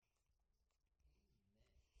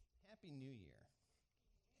Happy New Year.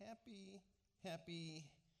 Happy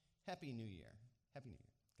New Year. Happy New Year.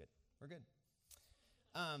 Good. We're good.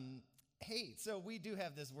 Hey, so we do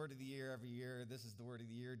have this Word of the Year every year. This is the Word of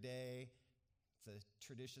the Year Day. It's a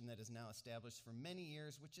tradition that is now established for many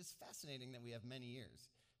years, which is fascinating that we have many years.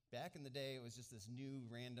 Back in the day, it was just this new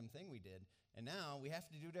random thing we did, and now we have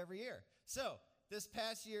to do it every year. So this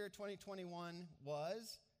past year, 2021,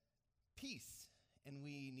 was peace, and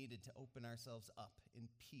we needed to open ourselves up in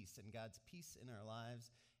peace and God's peace in our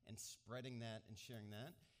lives and spreading that and sharing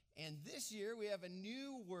that. And this year, we have a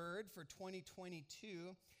new word for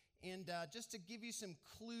 2022, and just to give you some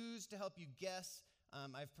clues to help you guess,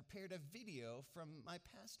 I've prepared a video from my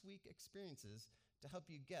past week experiences to help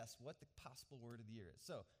you guess what the possible word of the year is.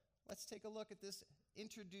 So let's take a look at this,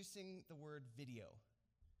 introducing the word video.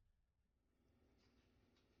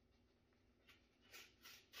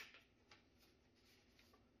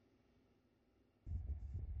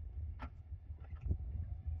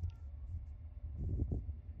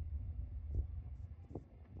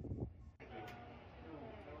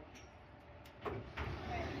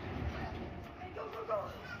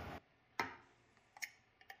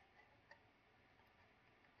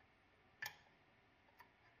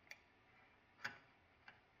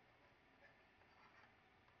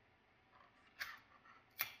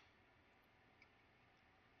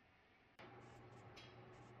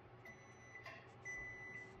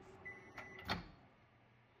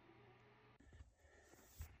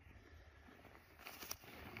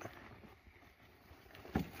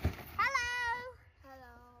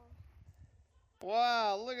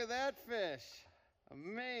 Wow, look at that fish.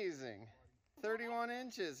 Amazing. 31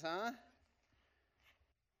 inches, huh?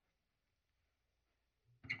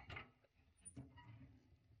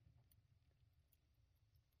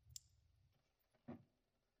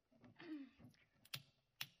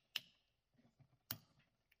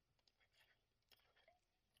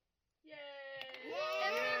 Yay!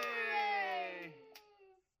 Yay!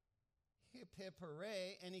 Hip, hip,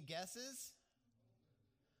 hooray. Any guesses?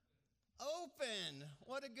 Open.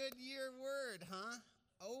 What a good year word, huh?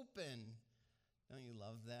 Open. Don't you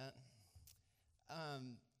love that?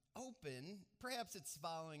 Open. Perhaps it's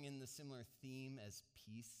following in the similar theme as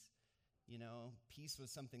peace. You know, peace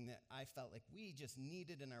was something that I felt like we just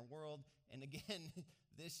needed in our world. And again,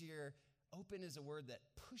 this year, open is a word that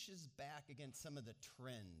pushes back against some of the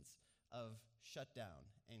trends of shut down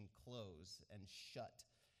and close and shut.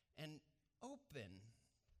 And open.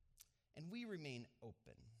 And we remain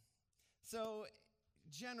open. So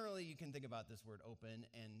generally, you can think about this word open,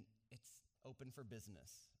 and it's open for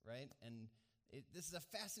business, right? And this is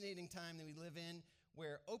a fascinating time that we live in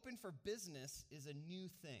where open for business is a new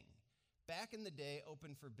thing. Back in the day,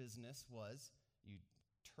 open for business was you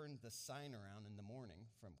turned the sign around in the morning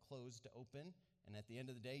from closed to open, and at the end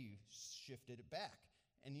of the day, you shifted it back.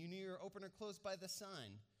 And you knew you were open or closed by the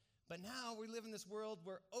sign. But now we live in this world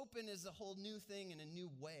where open is a whole new thing and a new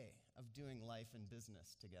way of doing life and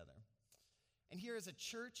business together. And here as a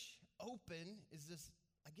church, open is this,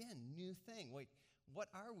 again, new thing. Wait, what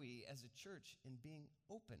are we as a church in being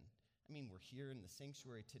open? I mean, we're here in the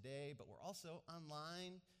sanctuary today, but we're also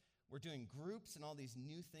online. We're doing groups, and all these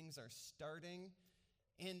new things are starting.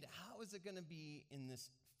 And how is it going to be in this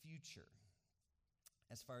future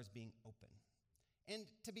as far as being open? And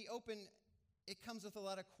to be open, it comes with a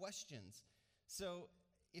lot of questions. So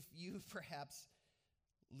if you perhaps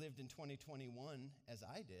lived in 2021 as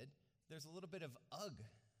I did, there's a little bit of ugh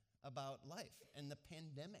about life and the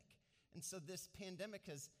pandemic. And so this pandemic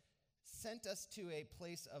has sent us to a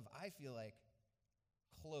place of, I feel like,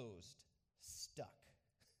 closed, stuck,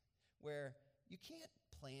 where you can't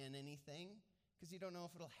plan anything because you don't know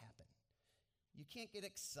if it'll happen. You can't get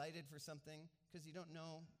excited for something because you don't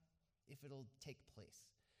know if it'll take place.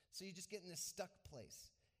 So you just get in this stuck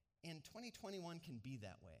place. And 2021 can be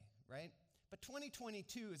that way, right? But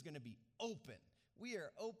 2022 is going to be open. We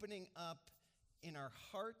are opening up in our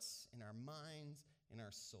hearts, in our minds, in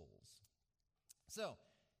our souls. So,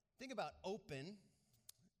 think about open.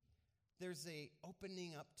 There's a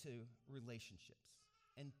opening up to relationships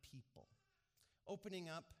and people. Opening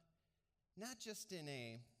up not just in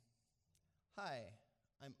a, hi,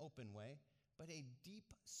 I'm open way, but a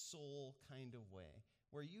deep soul kind of way,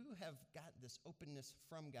 where you have got this openness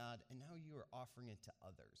from God, and now you are offering it to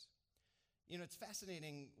others. You know, it's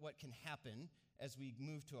fascinating what can happen as we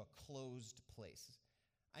move to a closed place.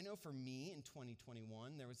 I know for me in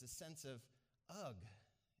 2021, there was a sense of ugh.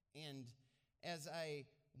 And as I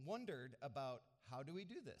wondered about how do we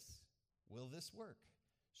do this? Will this work?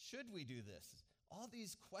 Should we do this? All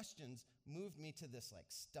these questions moved me to this like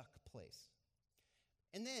stuck place.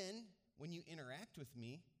 And then when you interact with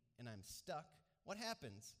me, and I'm stuck, what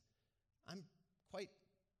happens? I'm quite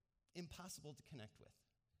impossible to connect with,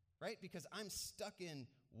 right? Because I'm stuck in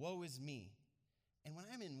woe is me. And when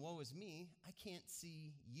I'm in woe is me, I can't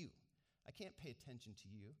see you. I can't pay attention to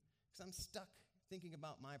you because I'm stuck thinking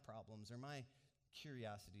about my problems or my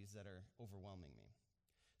curiosities that are overwhelming me.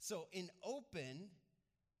 So in open,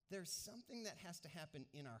 there's something that has to happen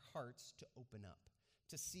in our hearts to open up,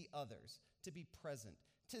 to see others, to be present,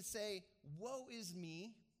 to say, woe is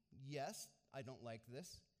me. Yes, I don't like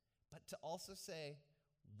this, but to also say,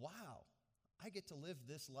 wow, I get to live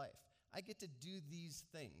this life. I get to do these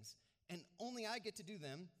things, and only I get to do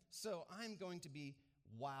them, so I'm going to be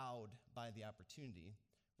wowed by the opportunity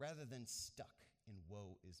rather than stuck in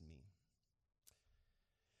woe is me.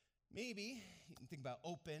 Maybe you can think about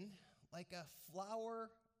open like a flower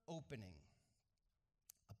opening,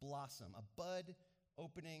 a blossom, a bud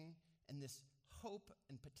opening, and this hope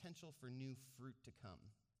and potential for new fruit to come.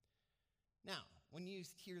 Now, when you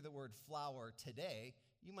hear the word flower today,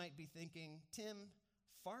 you might be thinking, Tim,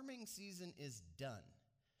 farming season is done.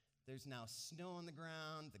 There's now snow on the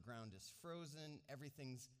ground is frozen,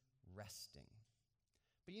 everything's resting.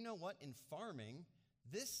 But you know what? In farming,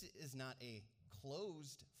 this is not a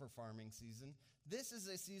closed for farming season. This is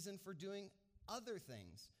a season for doing other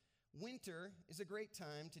things. Winter is a great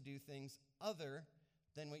time to do things other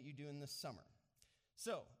than what you do in the summer.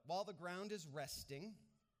 So, while the ground is resting,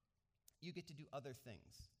 you get to do other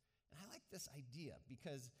things. And I like this idea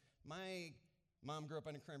because my mom grew up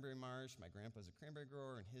on a cranberry marsh, my grandpa's a cranberry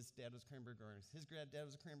grower, and his dad was a cranberry grower, and his dad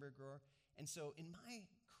was a cranberry grower. And so in my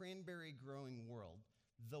cranberry growing world,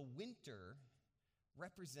 the winter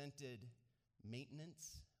represented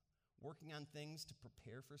maintenance, working on things to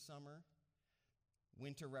prepare for summer.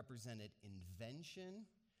 Winter represented invention.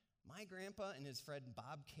 My grandpa and his friend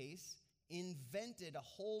Bob Case invented a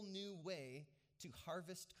whole new way to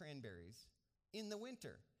harvest cranberries in the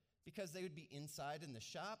winter because they would be inside in the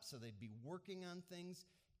shop, so they'd be working on things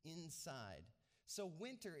inside. So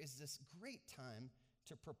winter is this great time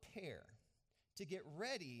to prepare, to get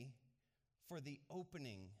ready for the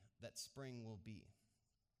opening that spring will be.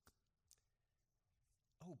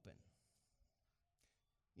 Open.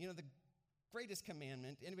 You know, the greatest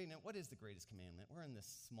commandment, anybody know, what is the greatest commandment? We're in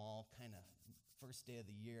this small kind of first day of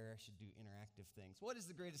the year. I should do interactive things. What is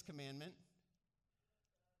the greatest commandment?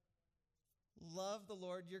 Love the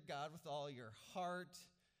Lord your God with all your heart,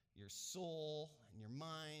 your soul, and your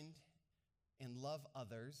mind, and love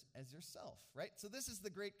others as yourself, right? So this is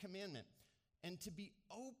the great commandment. And to be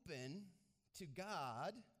open to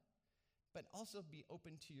God, but also be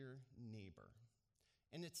open to your neighbor.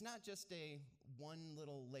 And it's not just a one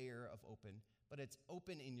little layer of open, but it's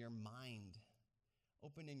open in your mind,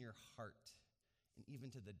 open in your heart, and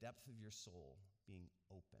even to the depth of your soul being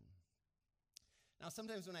open. Now,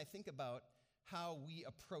 sometimes when I think about how we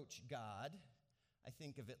approach God, I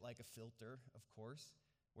think of it like a filter, of course,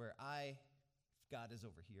 where God is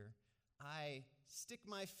over here, I stick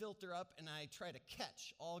my filter up and I try to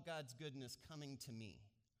catch all God's goodness coming to me.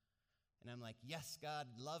 And I'm like, yes, God,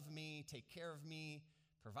 love me, take care of me,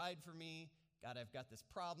 provide for me. God, I've got this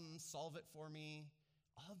problem, solve it for me.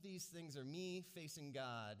 All of these things are me facing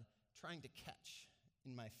God, trying to catch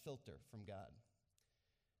in my filter from God.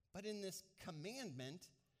 But in this commandment,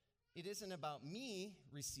 it isn't about me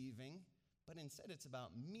receiving, but instead it's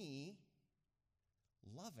about me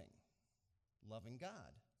loving God,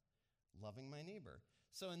 loving my neighbor.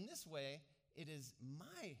 So in this way, it is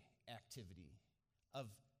my activity of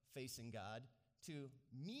facing God to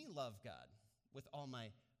me love God with all my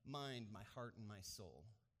mind, my heart, and my soul.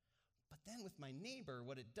 But then with my neighbor,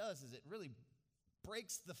 what it does is it really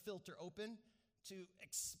breaks the filter open to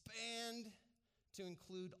expand to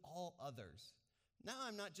include all others. Now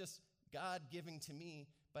I'm not just God giving to me,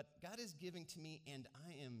 but God is giving to me and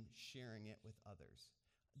I am sharing it with others.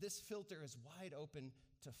 This filter is wide open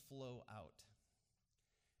to flow out.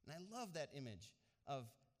 And I love that image of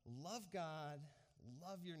love God,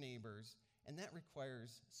 love your neighbors, and that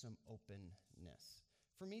requires some openness.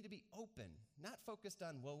 For me to be open, not focused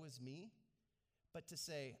on woe is me, but to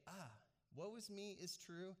say, woe is me is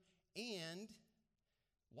true, and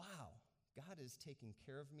wow, God is taking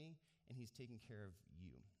care of me, and he's taking care of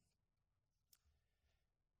you.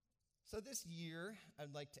 So this year,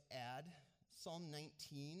 I'd like to add Psalm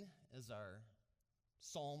 19 as our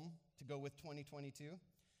psalm to go with 2022.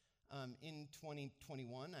 In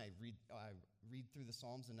 2021, I read through the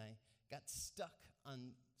Psalms, and I got stuck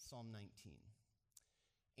on Psalm 19.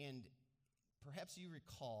 And perhaps you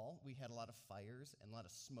recall we had a lot of fires and a lot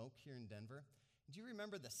of smoke here in Denver. Do you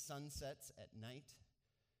remember the sunsets at night?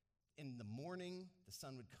 in the morning, the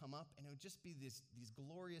sun would come up, and it would just be these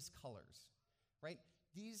glorious colors, right?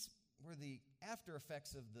 These were the after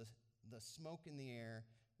effects of the smoke in the air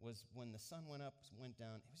was when the sun went up, went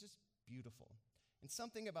down. It was just beautiful. And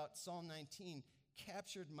something about Psalm 19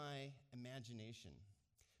 captured my imagination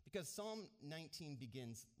because Psalm 19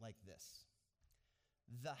 begins like this.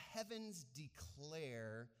 The heavens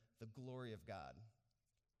declare the glory of God.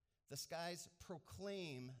 The skies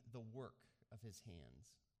proclaim the work of his hands.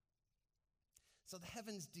 So the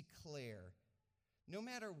heavens declare, no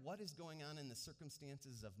matter what is going on in the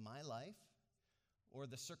circumstances of my life or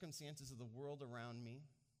the circumstances of the world around me,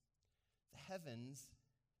 the heavens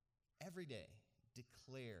every day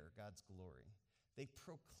declare God's glory. They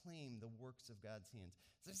proclaim the works of God's hands.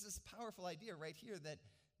 So there's this powerful idea right here that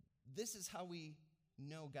this is how we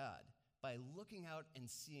know God, by looking out and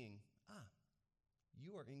seeing,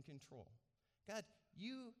 you are in control. God,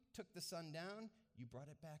 you took the sun down, you brought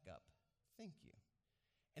it back up. Thank you.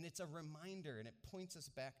 And it's a reminder, and it points us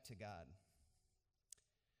back to God.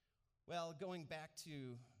 Well, going back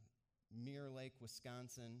to Mirror Lake,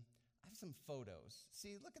 Wisconsin, I have some photos.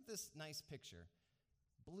 See, look at this nice picture.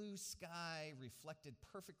 Blue sky reflected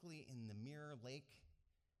perfectly in the Mirror Lake.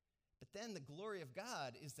 But then the glory of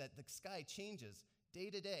God is that the sky changes day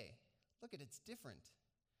to day. Look at it, it's different.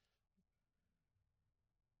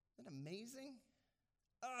 Isn't that amazing?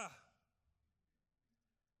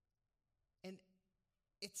 And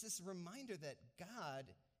it's this reminder that God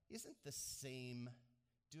isn't the same,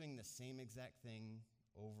 doing the same exact thing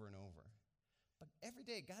over and over. But every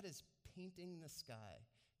day, God is painting the sky.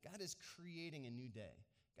 God is creating a new day.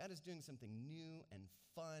 God is doing something new and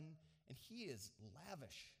fun, and he is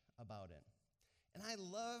lavish about it. And I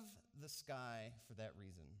love the sky for that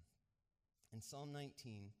reason. And Psalm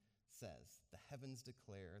 19 says, the heavens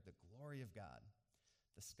declare the glory of God.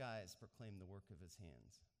 The skies proclaim the work of his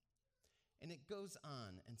hands. And it goes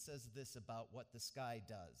on and says this about what the sky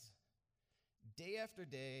does. Day after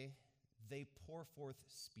day, they pour forth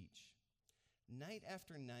speech. Night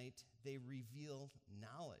after night, they reveal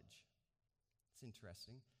knowledge. It's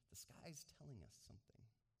interesting. The sky's telling us something.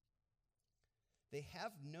 They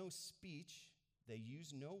have no speech. They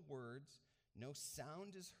use no words. No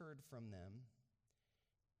sound is heard from them.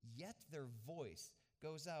 Yet their voice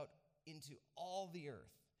goes out into all the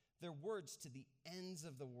earth, their words to the ends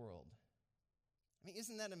of the world. I mean,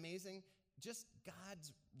 isn't that amazing? Just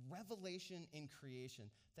God's revelation in creation,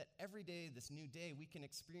 that every day, this new day, we can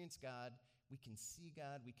experience God, we can see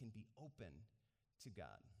God, we can be open to God.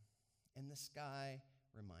 And the sky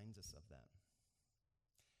reminds us of that.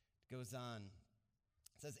 It goes on.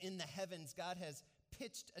 It says, in the heavens, God has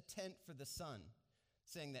pitched a tent for the sun,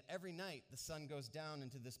 saying that every night the sun goes down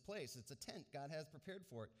into this place. It's a tent God has prepared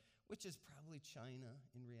for it, which is probably China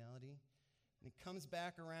in reality. And it comes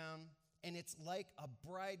back around, and it's like a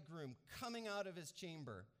bridegroom coming out of his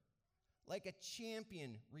chamber, like a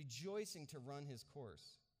champion rejoicing to run his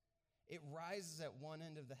course. It rises at one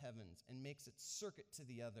end of the heavens and makes its circuit to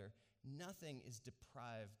the other. Nothing is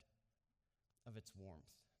deprived of its warmth.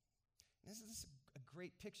 And this is a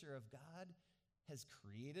great picture of God has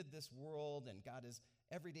created this world, and God is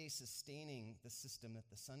every day sustaining the system that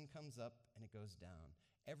the sun comes up and it goes down.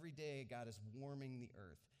 Every day, God is warming the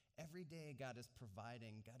earth. Every day, God is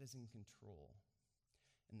providing. God is in control.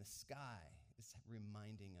 And the sky is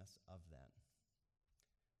reminding us of that.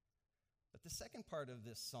 But the second part of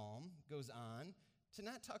this psalm goes on to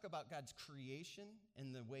not talk about God's creation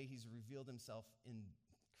and the way he's revealed himself in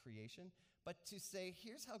creation, but to say,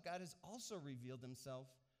 here's how God has also revealed himself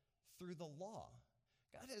through the law.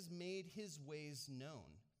 God has made his ways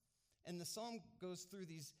known. And the psalm goes through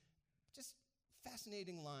these just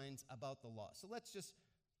fascinating lines about the law. So let's just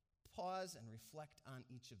pause and reflect on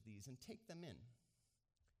each of these and take them in.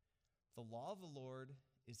 The law of the Lord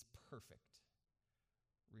is perfect,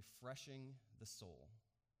 refreshing the soul.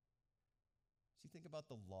 So you think about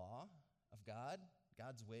the law of God,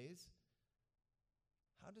 God's ways.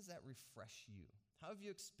 How does that refresh you? How have you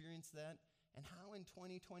experienced that? And how in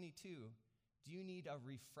 2022 do you need a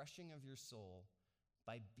refreshing of your soul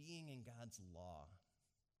by being in God's law?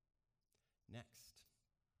 Next,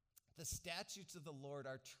 the statutes of the Lord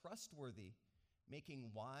are trustworthy,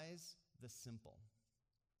 making wise the simple.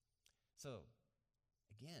 So,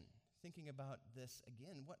 again, thinking about this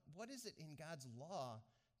again, what is it in God's law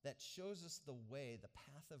that shows us the way, the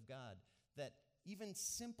path of God, that even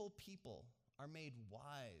simple people are made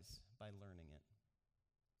wise by learning it?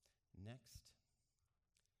 Next,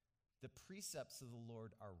 the precepts of the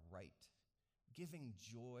Lord are right, giving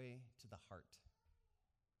joy to the heart.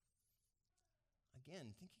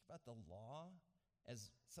 Again, thinking about the law as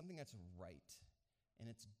something that's right and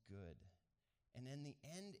it's good. And in the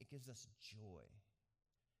end, it gives us joy.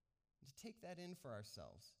 And to take that in for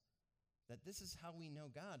ourselves, that this is how we know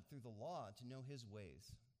God, through the law, to know his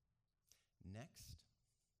ways. Next,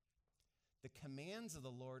 the commands of the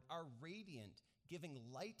Lord are radiant, giving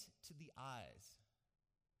light to the eyes.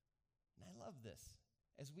 And I love this.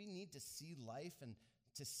 As we need to see life and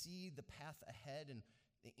to see the path ahead and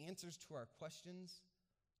the answers to our questions,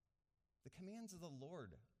 the commands of the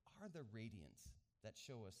Lord are the radiance that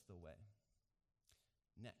show us the way.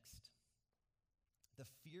 Next, the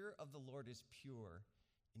fear of the Lord is pure,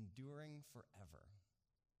 enduring forever.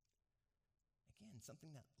 Again,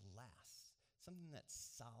 something that lasts, something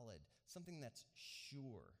that's solid, something that's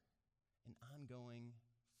sure, and ongoing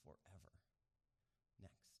forever.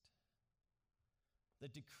 Next, the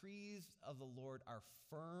decrees of the Lord are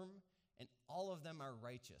firm, and all of them are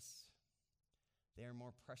righteous. They are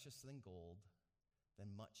more precious than gold,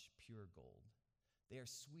 than much pure gold. They are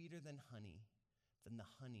sweeter than the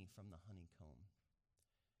honey from the honeycomb.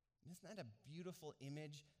 And isn't that a beautiful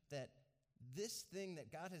image that this thing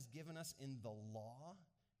that God has given us in the law,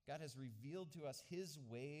 God has revealed to us his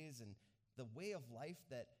ways and the way of life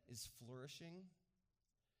that is flourishing,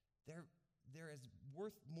 they're as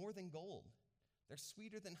worth more than gold. They're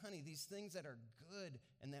sweeter than honey, these things that are good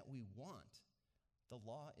and that we want. The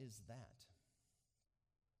law is that.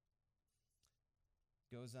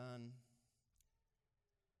 Goes on,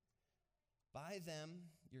 by them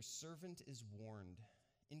your servant is warned.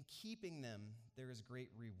 In keeping them there is great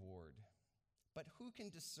reward. But who can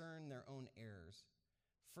discern their own errors?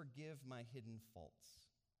 Forgive my hidden faults.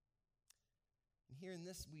 And here in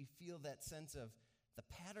this, we feel that sense of the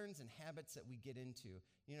patterns and habits that we get into.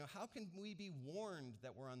 You know, how can we be warned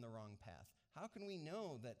that we're on the wrong path? How can we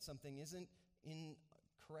know that something isn't in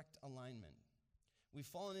correct alignment? We've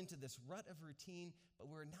fallen into this rut of routine, but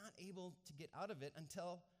we're not able to get out of it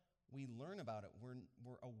until we learn about it.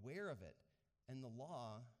 We're aware of it. And the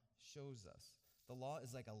law shows us. The law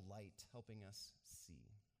is like a light helping us see.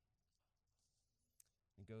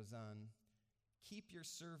 It goes on, keep your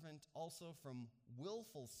servant also from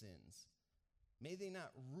willful sins. May they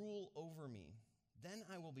not rule over me. Then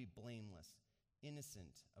I will be blameless,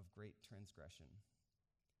 innocent of great transgression.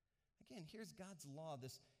 Again, here's God's law,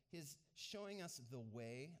 his showing us the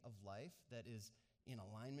way of life that is in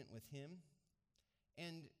alignment with him,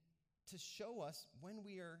 and to show us when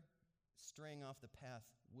we are straying off the path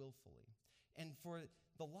willfully, and for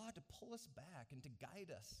the law to pull us back and to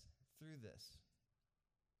guide us through this.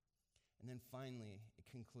 And then finally, it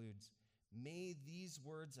concludes, may these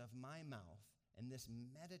words of my mouth and this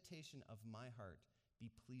meditation of my heart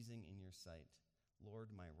be pleasing in your sight, Lord,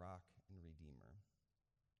 my rock and redeemer.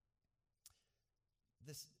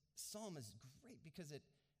 This psalm is great because it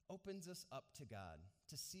opens us up to God,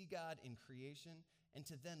 to see God in creation, and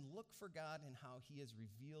to then look for God and how he has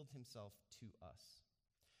revealed himself to us.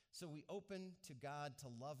 So we open to God to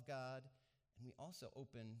love God, and we also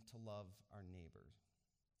open to love our neighbor.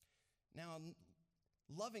 Now,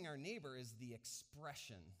 loving our neighbor is the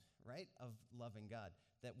expression, right, of loving God,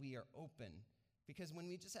 that we are open. Because when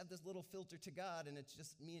we just have this little filter to God and it's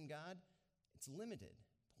just me and God, it's limited.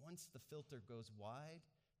 But once the filter goes wide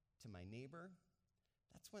to my neighbor,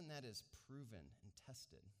 that's when that is proven and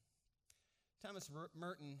tested. Thomas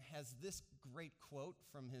Merton has this great quote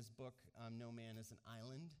from his book, No Man is an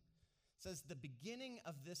Island. It says, the beginning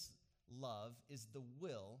of this love is the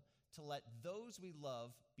will to let those we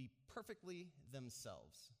love be perfectly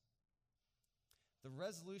themselves. The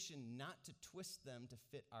resolution not to twist them to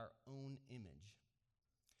fit our own image.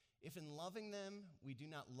 If in loving them we do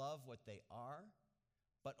not love what they are,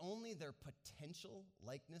 but only their potential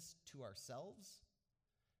likeness to ourselves,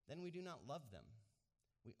 then we do not love them.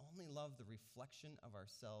 We only love the reflection of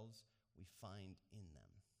ourselves we find in them.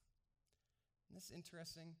 Isn't this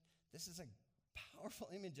interesting? This is a powerful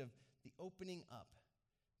image of the opening up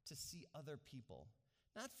to see other people.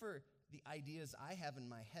 Not for the ideas I have in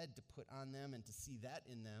my head to put on them and to see that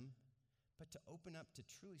in them, but to open up to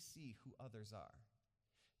truly see who others are.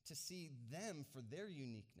 To see them for their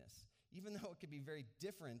uniqueness, even though it could be very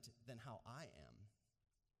different than how I am.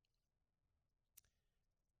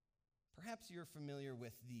 Perhaps you're familiar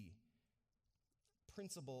with the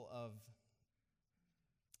principle of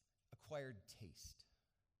acquired taste.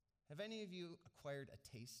 Have any of you acquired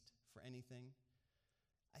a taste for anything?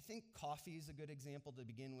 I think coffee is a good example to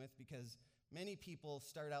begin with because many people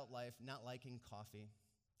start out life not liking coffee.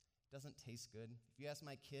 It doesn't taste good. If you ask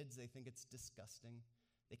my kids, they think it's disgusting.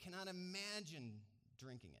 They cannot imagine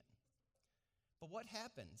drinking it. But what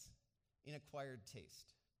happens in acquired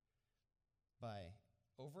taste? By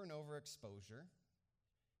over and over exposure,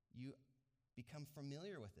 you become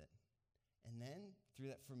familiar with it. And then, through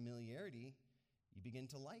that familiarity, you begin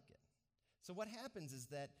to like it. So what happens is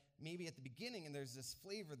that maybe at the beginning, and there's this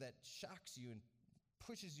flavor that shocks you and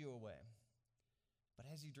pushes you away. But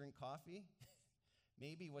as you drink coffee,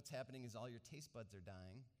 maybe what's happening is all your taste buds are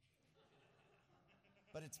dying.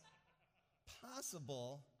 But it's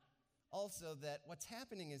possible also that what's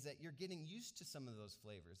happening is that you're getting used to some of those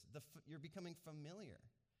flavors. You're becoming familiar.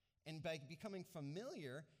 And by becoming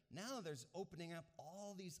familiar, now there's opening up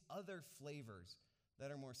all these other flavors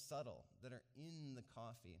that are more subtle, that are in the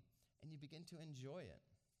coffee, and you begin to enjoy it.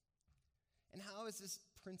 And how is this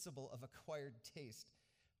principle of acquired taste,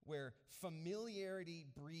 where familiarity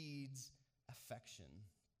breeds affection,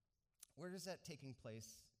 where is that taking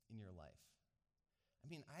place in your life? I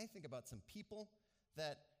mean, I think about some people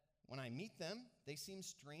that when I meet them, they seem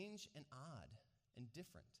strange and odd and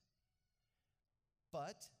different.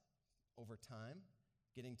 But over time,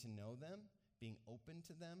 getting to know them, being open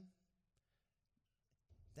to them,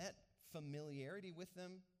 that familiarity with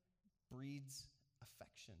them breeds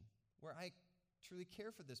affection, where I truly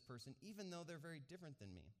care for this person, even though they're very different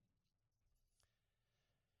than me.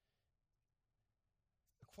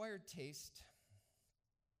 Acquired taste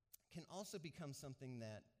can also become something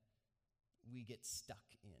that we get stuck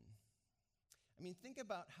in. I mean, think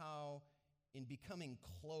about how in becoming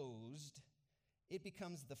closed, it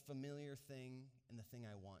becomes the familiar thing and the thing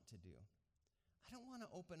I want to do. I don't want to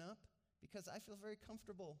open up because I feel very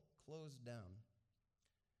comfortable closed down.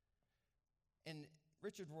 And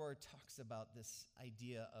Richard Rohr talks about this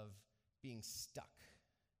idea of being stuck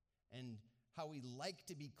and how we like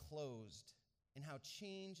to be closed and how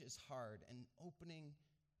change is hard and opening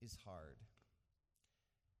is hard.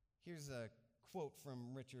 Here's a quote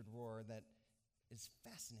from Richard Rohr that is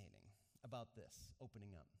fascinating about this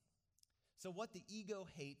opening up. So what the ego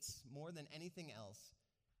hates more than anything else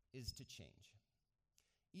is to change.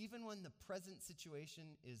 Even when the present situation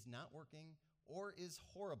is not working or is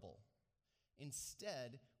horrible,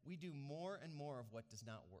 instead, we do more and more of what does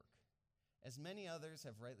not work, as many others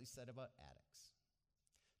have rightly said about addicts.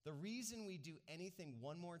 The reason we do anything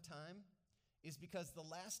one more time is because the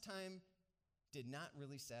last time did not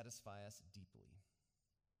really satisfy us deeply.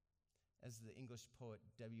 As the English poet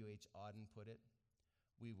W.H. Auden put it,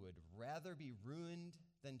 we would rather be ruined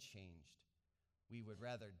than changed. We would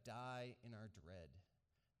rather die in our dread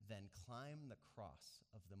than climb the cross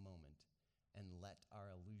of the moment and let our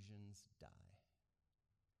illusions die.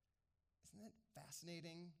 Isn't that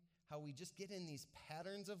fascinating? How we just get in these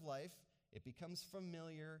patterns of life, it becomes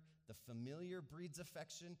familiar, the familiar breeds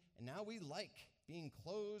affection, and now we like being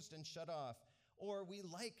closed and shut off, or we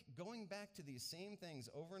like going back to these same things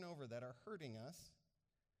over and over that are hurting us,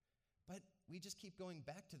 but we just keep going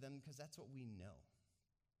back to them because that's what we know.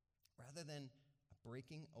 Rather than a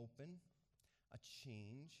breaking open, a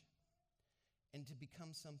change, and to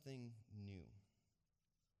become something new.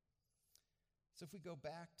 So if we go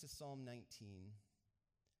back to Psalm 19, it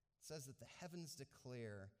says that the heavens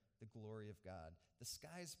declare the glory of God. The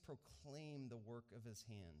skies proclaim the work of his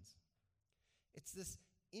hands. It's this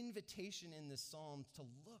invitation in this psalm to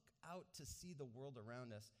look out to see the world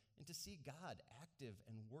around us and to see God active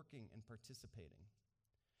and working and participating.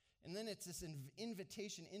 And then it's this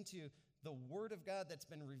invitation into the word of God that's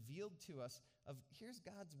been revealed to us of here's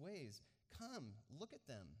God's ways. Come, look at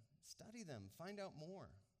them, study them, find out more.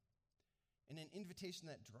 And an invitation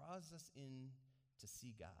that draws us in to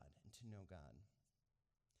see God and to know God.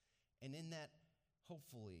 And in that,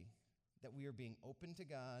 hopefully, that we are being open to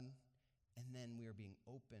God, and then we are being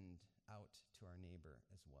opened out to our neighbor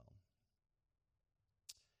as well.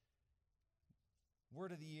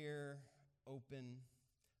 Word of the year, open.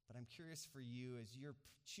 But I'm curious for you as you're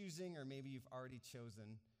choosing, or maybe you've already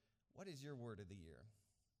chosen, what is your word of the year?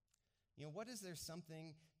 You know, what is there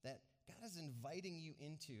something that God is inviting you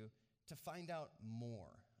into to find out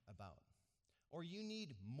more about? Or you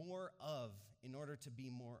need more of in order to be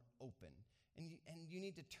more open. And you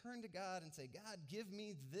need to turn to God and say, God, give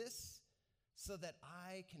me this so that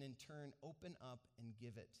I can in turn open up and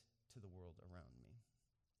give it to the world around me.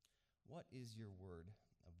 What is your word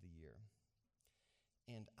of the year?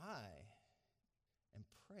 And I am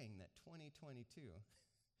praying that 2022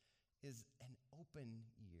 is an open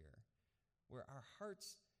year where our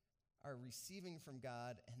hearts are receiving from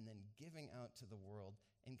God and then giving out to the world,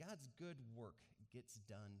 and God's good work gets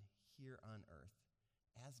done here on earth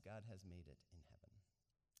as God has made it in heaven.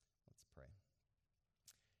 Let's pray.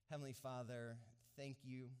 Heavenly Father, thank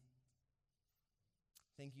you.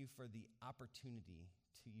 Thank you for the opportunity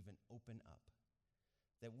to even open up,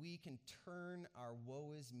 that we can turn our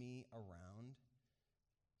woe is me around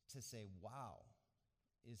to say, wow,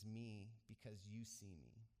 is me because you see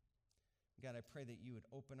me. God, I pray that you would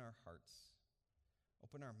open our hearts,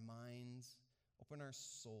 open our minds, open our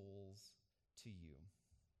souls to you.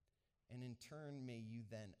 And in turn, may you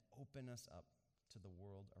then open us up to the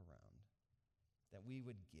world around, that we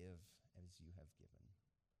would give as you have given.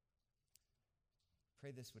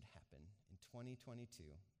 Pray this would happen in 2022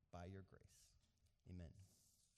 by your grace. Amen.